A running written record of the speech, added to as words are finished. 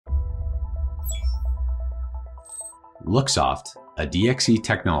Luxoft, a DXC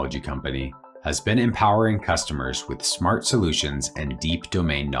Technology Company, has been empowering customers with smart solutions and deep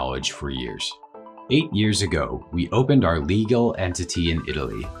domain knowledge for years. 8 years ago, we opened our legal entity in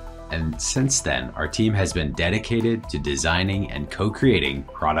Italy, and since then, our team has been dedicated to designing and co-creating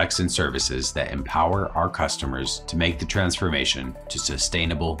products and services that empower our customers to make the transformation to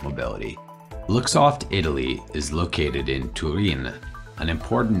sustainable mobility. Luxoft Italy is located in Turin, an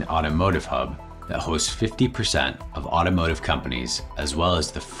important automotive hub that hosts 50% of automotive companies, as well as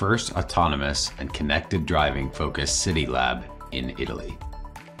the first autonomous and connected driving-focused city lab in Italy.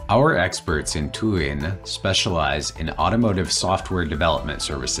 Our experts in Turin specialize in automotive software development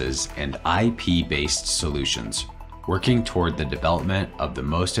services and IP-based solutions, working toward the development of the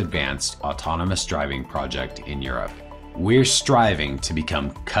most advanced autonomous driving project in Europe. We're striving to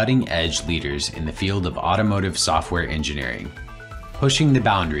become cutting-edge leaders in the field of automotive software engineering, pushing the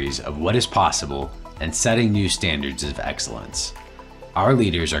boundaries of what is possible and setting new standards of excellence. Our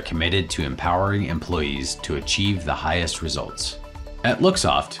leaders are committed to empowering employees to achieve the highest results. At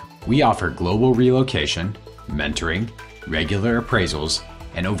Luxoft, we offer global relocation, mentoring, regular appraisals,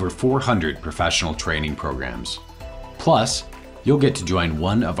 and over 400 professional training programs. Plus, you'll get to join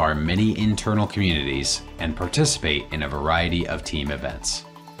one of our many internal communities and participate in a variety of team events.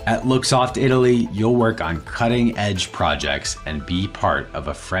 At Luxoft Italy, you'll work on cutting-edge projects and be part of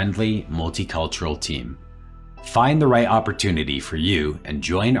a friendly, multicultural team. Find the right opportunity for you and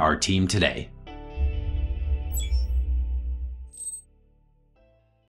join our team today.